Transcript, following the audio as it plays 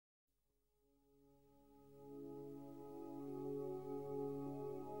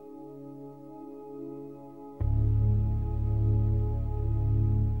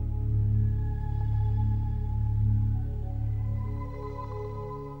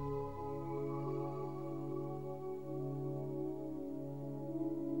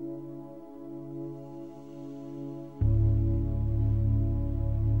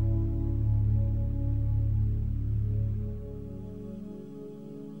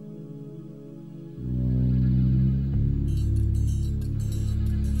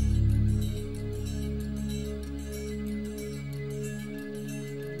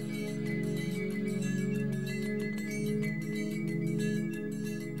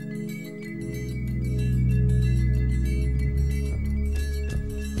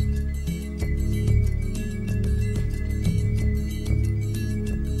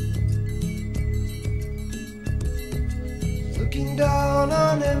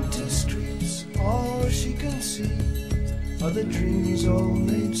Are the dreams all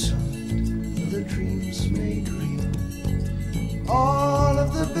made solid? Are the dreams made real? All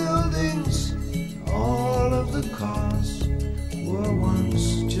of the buildings, all of the cars were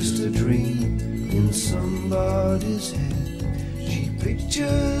once just a dream in somebody's head. She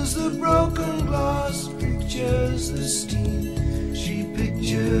pictures the broken glass, pictures the steam. She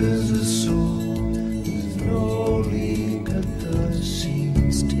pictures a soul with no leak at the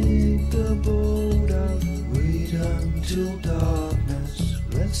seams. Take the boat out, wait until darkness.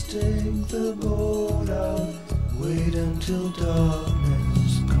 Let's take the boat out, wait until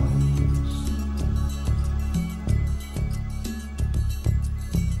darkness comes.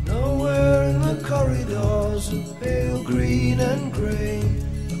 Nowhere in the corridors of pale green and grey,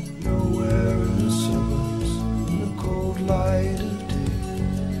 nowhere in the suburbs in the cold light of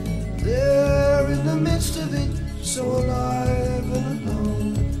day. There in the midst of it, so alive and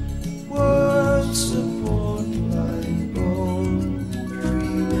alone, words support like bone,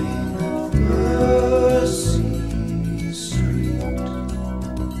 dreaming of Mercy Street,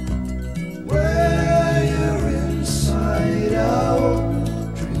 where you're inside out,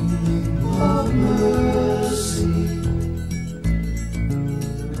 dreaming of mercy,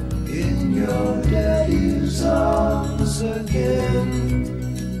 in your daddy's arms again,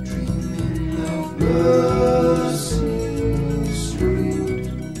 dreaming of Mercy Street.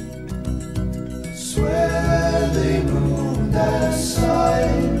 Swear they moved that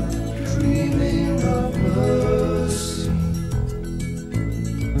side, dreaming of mercy,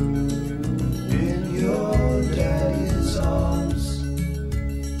 in your daddy's arms.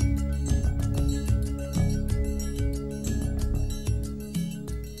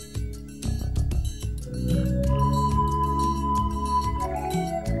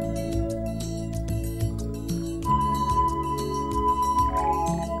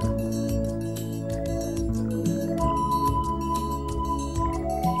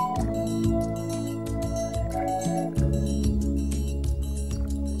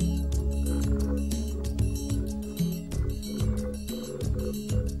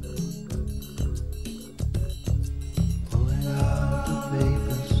 Pulling out the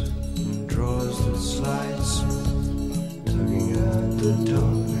papers and drawers that slides, tugging at the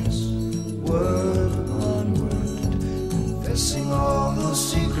darkness, word on word, confessing all those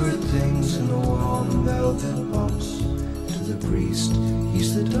secret things in a warm velvet box. To the priest,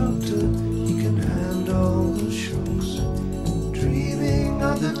 he's the doctor, he can handle the shocks, dreaming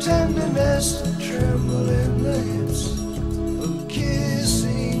of the tenderness that tremble in the hips of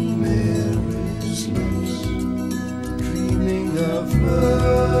kissing Mary's lips, dreaming of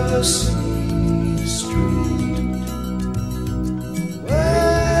Mercy Street,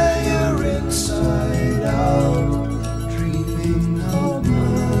 where you're inside out, dreaming of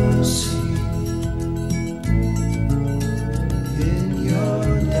mercy, in your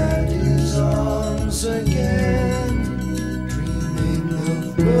daddy's arms again, dreaming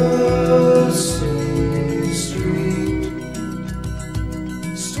of Mercy Street.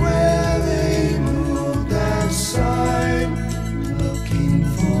 Swear they moved that side, looking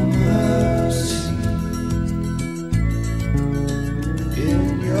for mercy,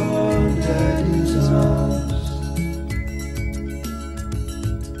 in your daddy's arms.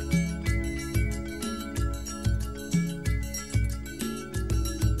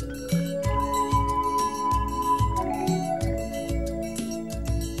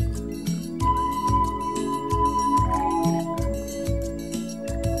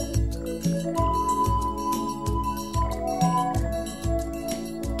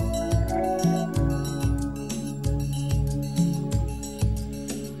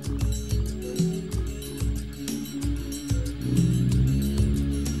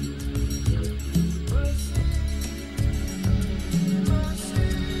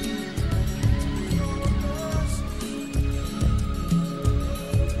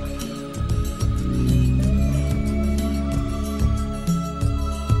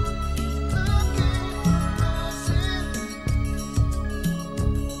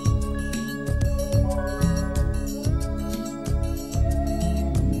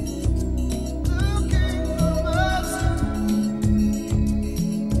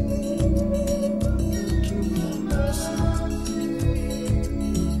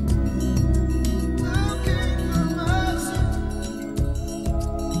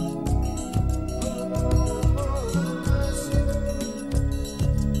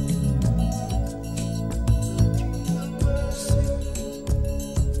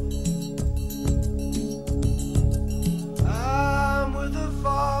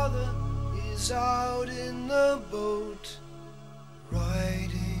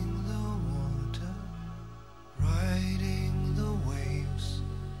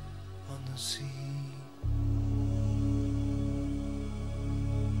 see.